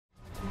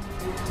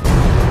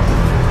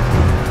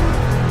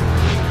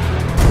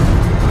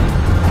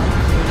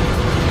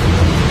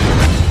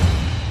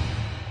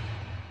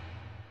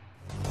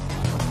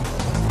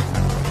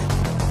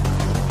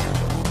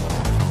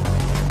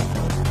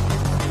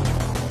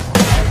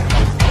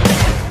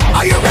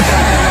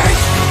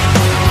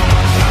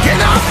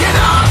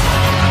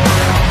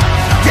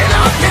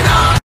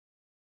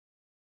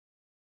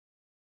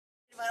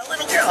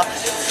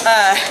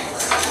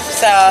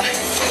So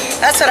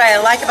that's what I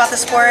like about the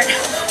sport.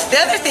 The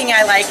other thing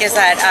I like is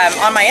that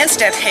on my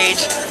Insta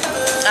page,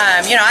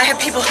 you know, I have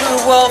people who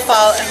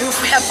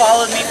have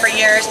followed me for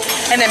years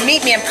and then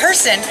meet me in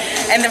person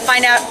and then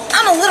find out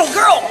I'm a little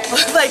girl.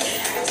 Like,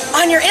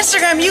 on your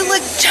Instagram, you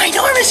look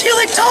ginormous, you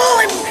look tall,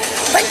 I'm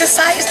like the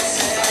size.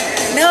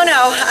 No,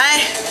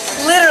 I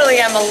literally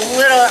am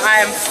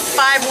I'm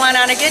 5'1"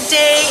 on a good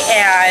day,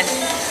 and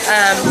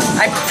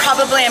I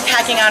probably am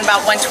packing on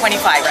about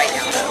 125 right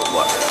now.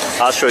 Well,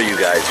 I'll show you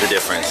guys the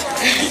difference.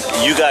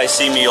 You guys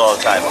see me all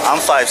the time. I'm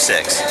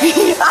 5'6".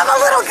 I'm a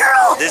little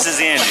girl. This is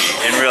Anjy,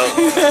 in real.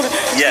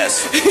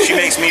 Yes, she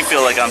makes me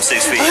feel like I'm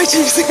 6 feet. Oh,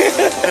 jeez.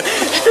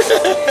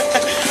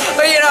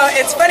 But you know,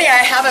 it's funny.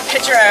 I have a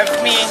picture of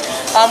me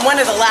on one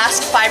of the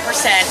last 5%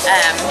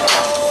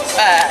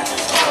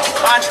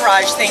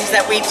 entourage things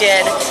that we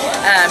did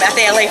at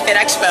the LA Fit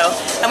Expo,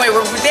 and we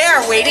were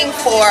there waiting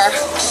for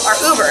our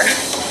Uber.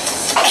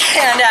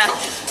 And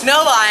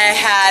no lie, I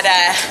had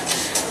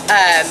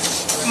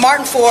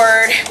Martin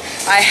Ford,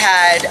 I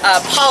had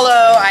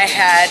Paulo, I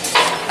had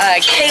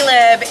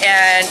Caleb,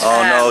 and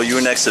oh no, you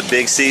were next to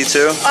Big C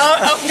too?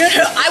 Oh no,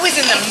 I was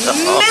in the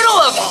middle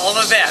of all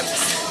of them.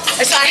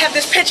 So I have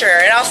this picture,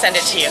 and I'll send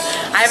it to you.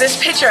 I have this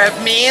picture of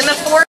me and the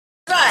 4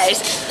 guys.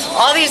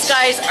 All these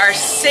guys are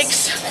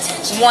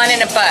 6'1"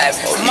 and above.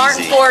 Oh,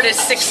 Martin Ford is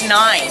 6'9".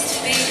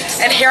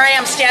 And here I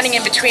am standing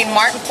in between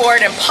Martin Ford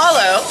and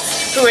Paulo,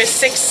 who is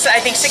I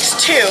think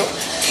 6'2".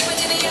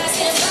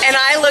 And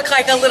I look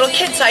like a little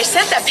kid, so I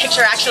sent that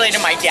picture actually to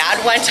my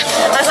dad once.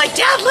 I was like,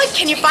 Dad, look,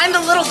 can you find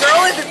the little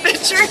girl in the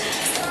picture?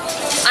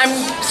 I'm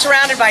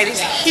surrounded by these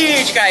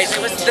huge guys.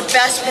 It was the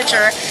best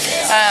picture.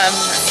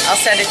 I'll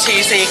send it to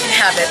you so you can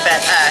have it.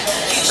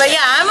 But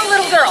yeah, I'm a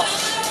little girl.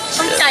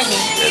 I'm tiny.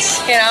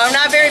 Yes. You know, I'm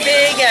not very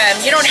big.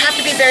 You don't have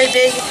to be very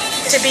big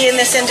to be in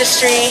this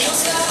industry.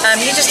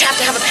 You just have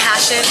to have a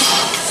passion.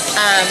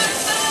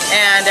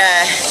 And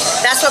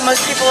that's what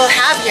most people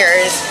have here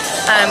is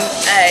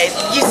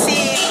you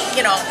see,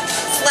 you know,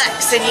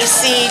 Flex, and you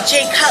see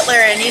Jay Cutler,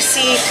 and you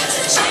see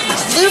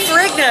Lou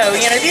Ferrigno.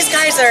 You know, these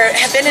guys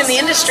have been in the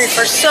industry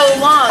for so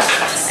long,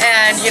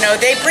 and you know,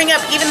 they bring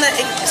up, even the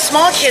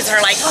small kids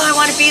are like, oh, I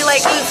want to be like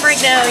Lou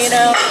Ferrigno, you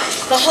know,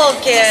 the Hulk.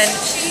 And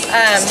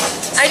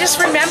I just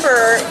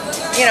remember,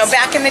 you know,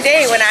 back in the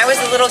day when I was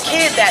a little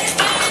kid, that,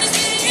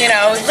 you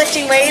know,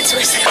 lifting weights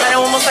was kind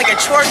of almost like a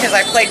chore because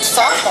I played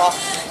softball.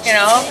 You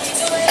know,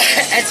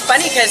 it's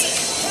funny because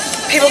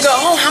people go,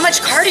 oh, how much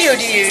cardio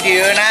do you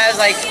do? And I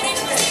was like,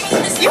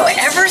 you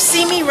ever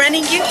see me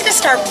running? You need to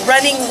start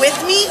running with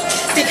me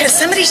because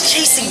somebody's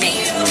chasing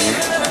me,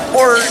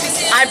 or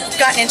I've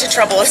gotten into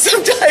trouble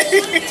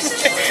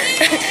sometimes.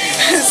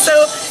 So,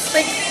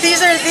 like,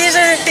 these are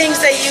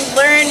things that you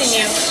learn,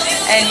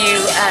 and you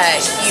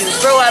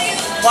grow up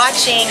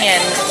watching,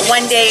 and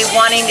one day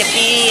wanting to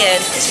be,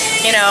 and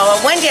you know,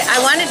 one day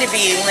I wanted to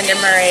be Linda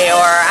Murray,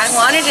 or I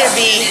wanted to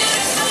be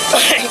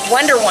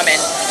Wonder Woman,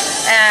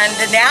 and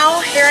now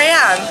here I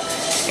am,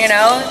 you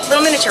know,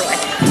 little miniature one.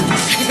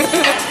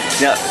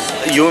 Now,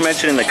 you were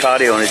mentioning the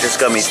cardio, and it just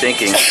got me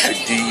thinking,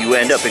 do you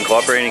end up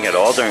incorporating it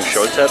all during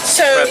short prep?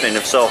 And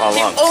if so, how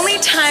long? The only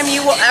time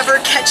you will ever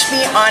catch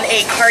me on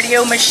a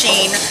cardio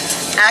machine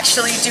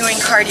actually doing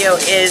cardio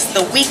is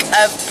the week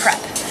of prep.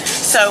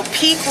 So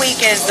peak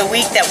week is the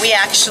week that we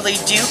actually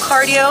do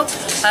cardio,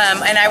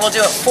 and I will do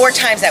it 4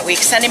 times that week: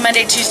 Sunday,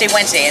 Monday, Tuesday,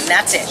 Wednesday, and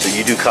that's it. So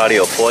you do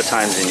cardio 4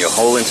 times in your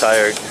whole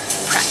entire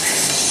prep.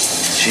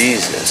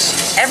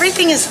 Jesus.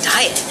 Everything is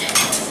diet.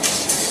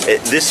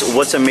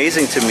 What's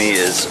amazing to me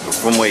is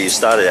from where you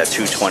started at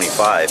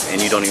 225, and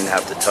you don't even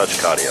have to touch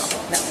cardio.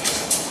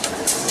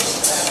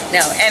 No,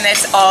 and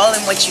it's all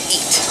in what you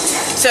eat.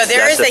 So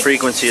that's the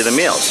frequency of the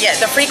meals. Yeah,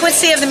 the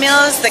frequency of the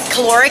meals, the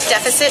caloric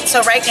deficit.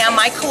 So right now,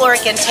 my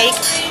caloric intake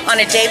on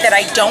a day that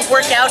I don't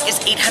work out is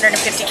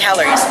 850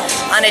 calories.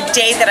 On a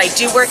day that I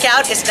do work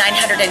out is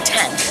 910.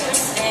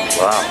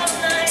 Wow.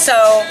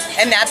 So,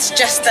 and that's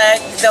just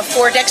the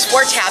 4-Dex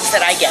 4 tabs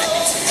that I get.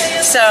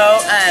 So,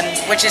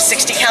 which is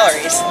 60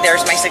 calories.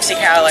 There's my 60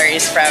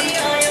 calories from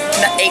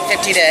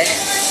 850 to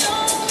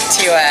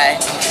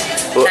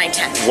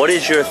 910. What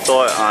is your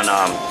thought on,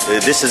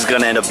 this is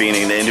going to end up being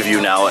an interview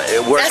now,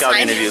 a workout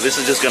interview. This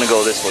is just going to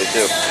go this way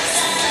too.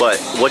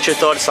 But what's your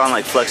thoughts on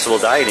like flexible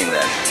dieting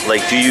then?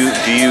 Like, do you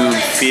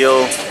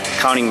feel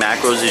counting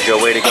macros is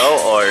your way to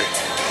go? Or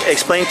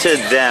explain to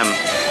them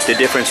the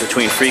difference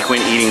between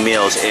frequent eating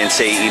meals and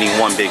say eating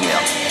one big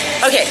meal.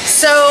 Okay,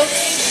 so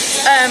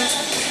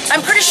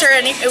I'm pretty sure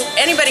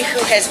anybody who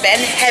has been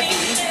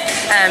heavy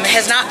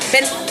has not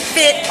been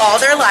fit all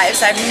their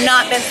lives. I've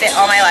not been fit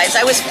all my lives.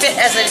 I was fit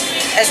as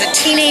a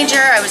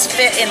teenager. I was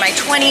fit in my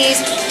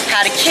 20s,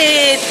 had a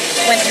kid,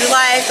 went through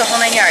life, the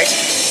whole 9 yards.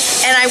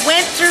 And I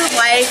went through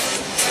life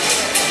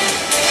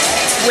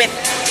with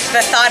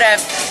the thought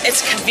of,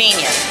 it's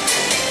convenient.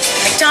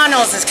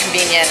 McDonald's is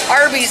convenient,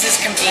 Arby's is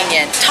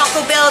convenient,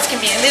 Taco Bell is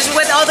convenient. This is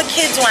what all the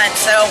kids want,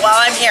 so while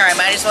I'm here, I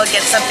might as well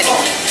get something to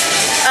eat.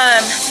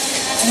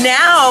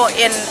 Now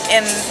in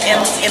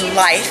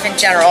life in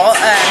general,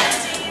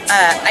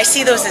 I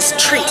see those as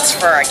treats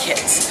for our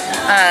kids.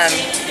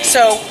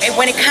 So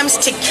when it comes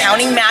to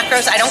counting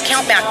macros, I don't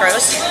count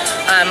macros.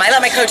 I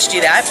let my coach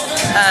do that.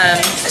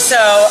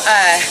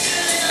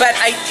 But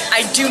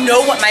I do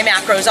know what my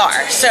macros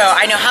are. So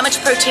I know how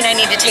much protein I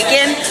need to take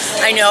in.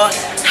 I know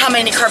how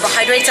many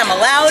carbohydrates I'm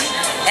allowed,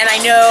 and I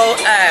know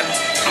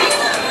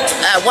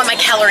what my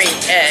calorie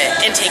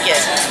intake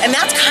is. And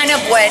that's kind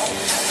of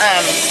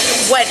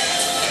what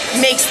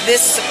makes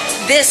this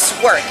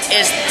work,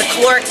 is the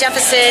caloric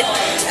deficit,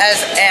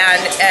 and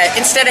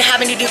instead of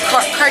having to do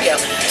cardio.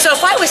 So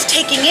if I was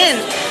taking in,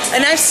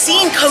 and I've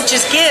seen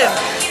coaches give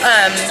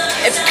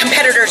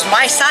competitors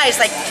my size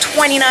like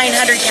 2,900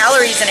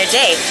 calories in a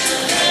day.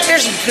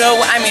 There's no,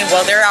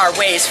 well, there are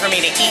ways for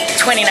me to eat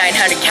 2,900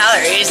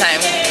 calories.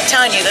 I'm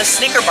telling you, those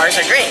Snicker bars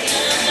are great.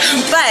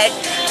 But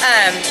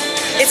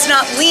it's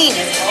not lean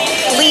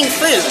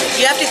food.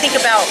 You have to think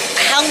about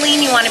how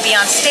lean you want to be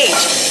on stage.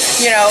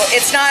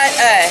 It's not,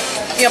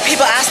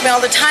 people ask me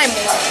all the time,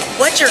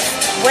 what's your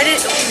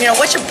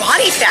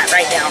body fat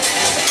right now?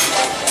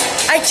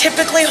 I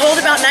typically hold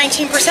about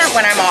 19%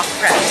 when I'm off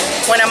prep.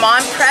 When I'm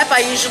on prep,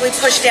 I usually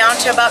push down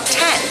to about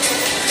 10.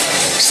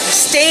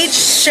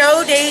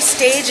 Show day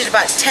stage is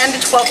about 10 to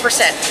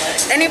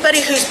 12%. Anybody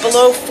who's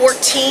below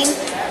 14,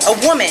 a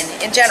woman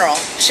in general,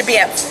 should be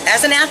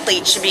as an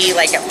athlete, should be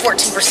like at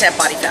 14%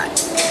 body fat.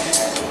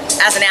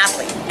 As an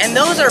athlete. And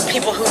those are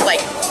people who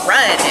like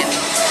run and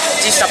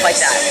do stuff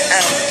like that.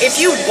 If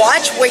you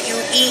watch what you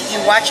eat, you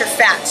watch your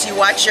fats, you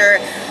watch your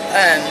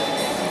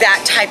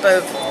that type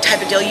of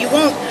deal,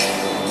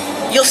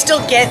 you'll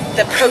still get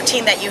the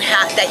protein that you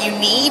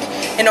need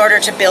in order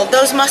to build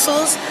those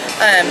muscles,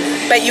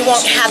 but you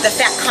won't have the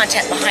fat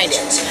content behind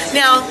it.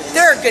 Now,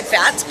 there are good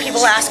fats.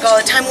 People ask all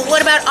the time, well,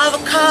 what about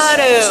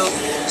avocado?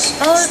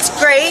 Oh, it's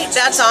great,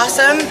 that's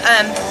awesome,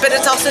 but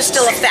it's also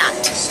still a fat.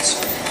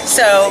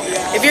 So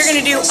if you're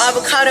gonna do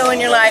avocado in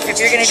your life, if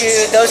you're gonna do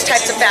those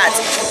types of fats,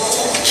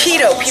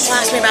 keto, people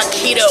ask me about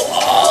keto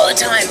all the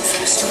time.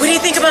 What do you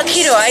think about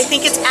keto? I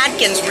think it's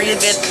Atkins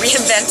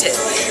reinvented.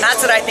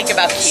 That's what I think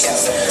about keto.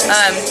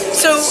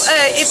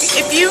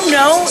 If you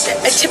know,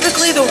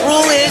 typically the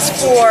rule is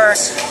for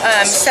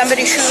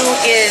somebody who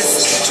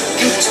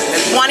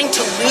is wanting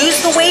to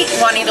lose the weight,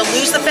 wanting to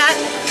lose the fat,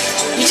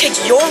 you take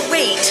your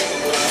weight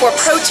for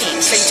protein.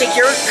 So you take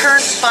your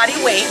current body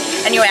weight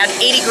and you add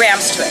 80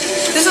 grams to it.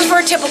 This is for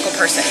a typical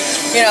person.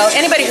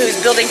 Anybody who's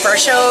building for a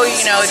show,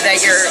 that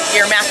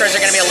your macros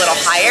are going to be a little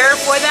higher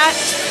for that.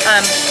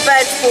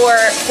 But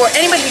for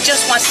anybody who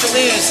just wants to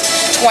lose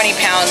 20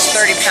 pounds,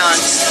 30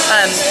 pounds,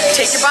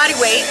 take your body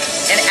weight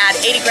and add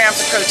 80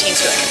 grams of protein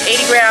to it.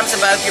 80 grams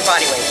above your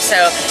body weight. So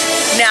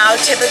now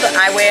typically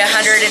I weigh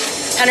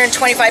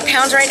 125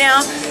 pounds right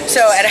now. So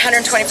at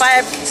 125,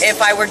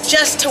 if I were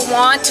just to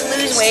want to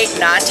lose weight,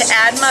 not to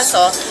add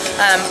muscle,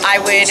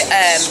 I would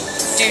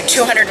do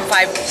 205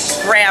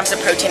 grams of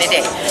protein a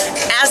day.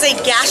 As a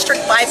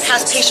gastric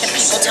bypass patient,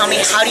 people tell me,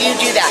 how do you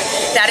do that?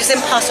 That is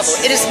impossible.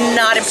 It is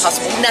not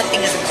impossible.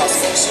 Nothing is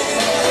impossible.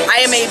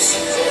 I am a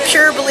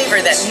pure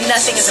believer that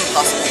nothing is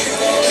impossible.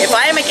 If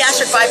I am a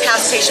gastric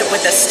bypass patient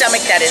with a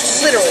stomach that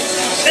is literally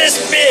this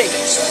big,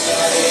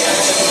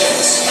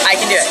 I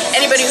can do it.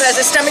 Anybody who has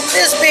a stomach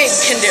this big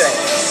can do it.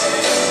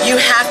 You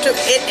have to,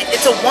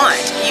 it's a want.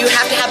 You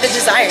have to have the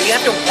desire. You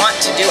have to want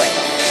to do it.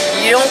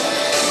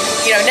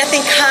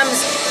 Nothing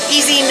comes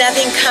easy,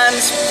 nothing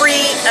comes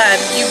free.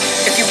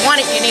 If you want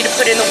it, you need to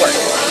put in the work.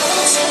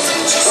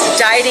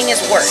 Dieting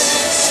is work.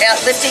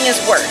 Lifting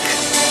is work.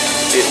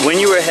 When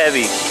you were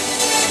heavy,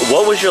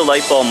 what was your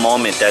light bulb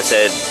moment that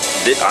said,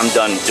 I'm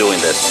done doing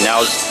this,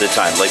 now's the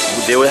time? Like,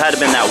 there had to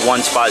have been that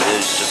one spot that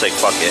was just like,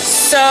 fuck it.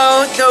 So,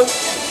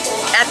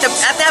 at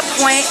that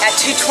point, at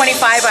 225,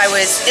 I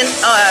was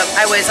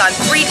on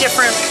 3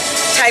 different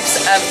types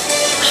of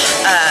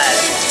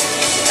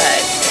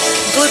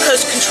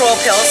glucose control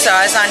pills. So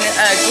I was on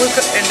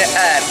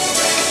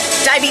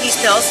diabetes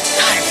pills.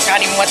 God, I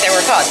forgot even what they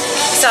were called.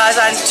 So I was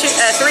on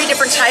 3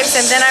 different types,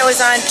 and then I was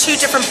on 2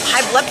 different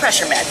high blood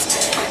pressure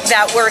meds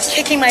that were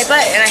kicking my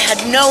butt, and I had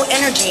no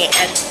energy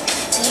and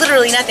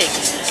literally nothing.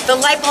 The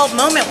light bulb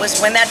moment was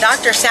when that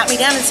doctor sat me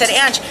down and said,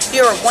 Ange,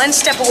 you are 1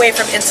 step away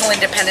from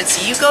insulin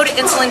dependency. You go to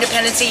insulin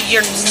dependency,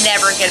 you're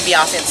never going to be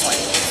off insulin.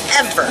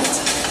 Ever.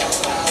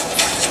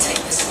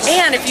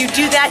 And if you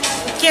do that,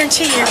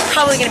 guarantee you're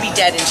probably going to be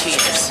dead in 2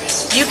 years.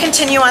 You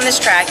continue on this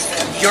track,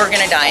 you're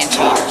going to die in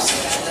 2 years.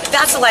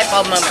 That's the light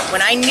bulb moment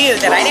when I knew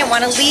that I didn't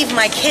want to leave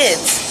my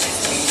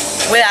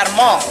kids without a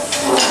mom.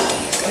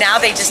 Now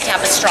they just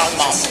have a strong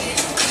mom.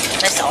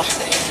 That's all.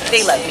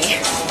 They love me.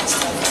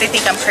 They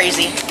think I'm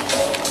crazy.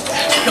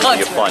 You're fun.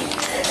 You're fun.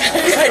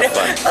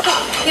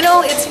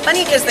 It's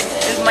funny because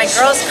my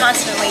girls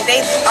constantly,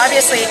 they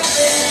obviously,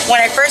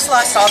 when I first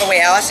lost all the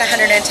weight, I lost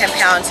 110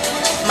 pounds.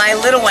 My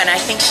little one, I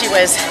think she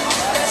was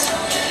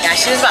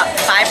about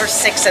 5 or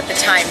 6 at the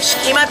time. She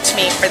came up to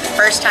me for the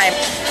first time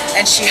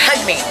and she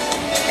hugged me.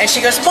 And she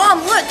goes,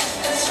 Mom, look,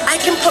 I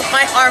can put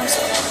my arms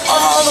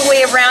all the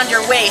way around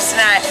your waist.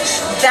 And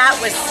that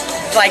was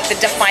like the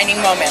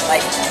defining moment.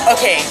 Like,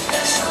 okay,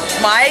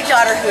 my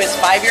daughter, who is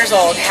 5 years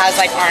old, has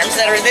like arms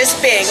that are this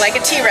big, like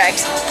a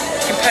T-Rex,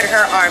 can put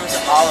her arms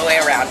all the way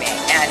around me,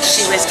 and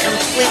she was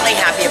completely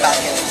happy about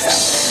it. So,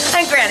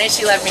 and granted,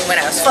 she loved me when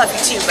I was fluffy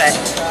too, but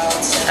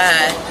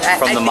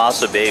from the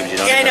mouths of babes, you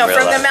don't yeah, even realize.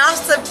 From the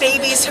mouths of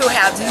babies who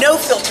have no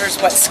filters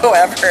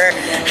whatsoever,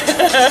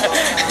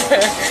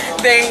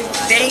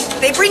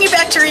 they bring you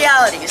back to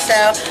reality. So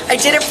I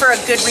did it for a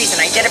good reason.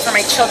 I did it for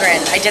my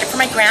children. I did it for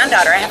my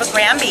granddaughter. I have a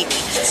grandbaby.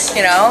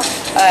 You know,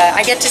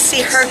 I get to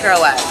see her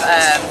grow up.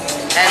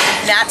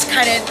 And that's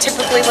kind of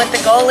typically what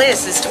the goal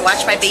is to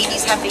watch my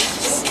babies have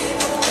babies.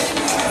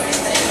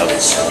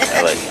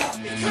 I like it.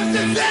 Because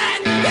of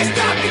that, it's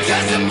not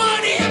because of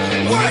money.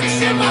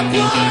 Works in my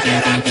blood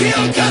and I'm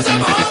killed because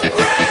I'm hungry.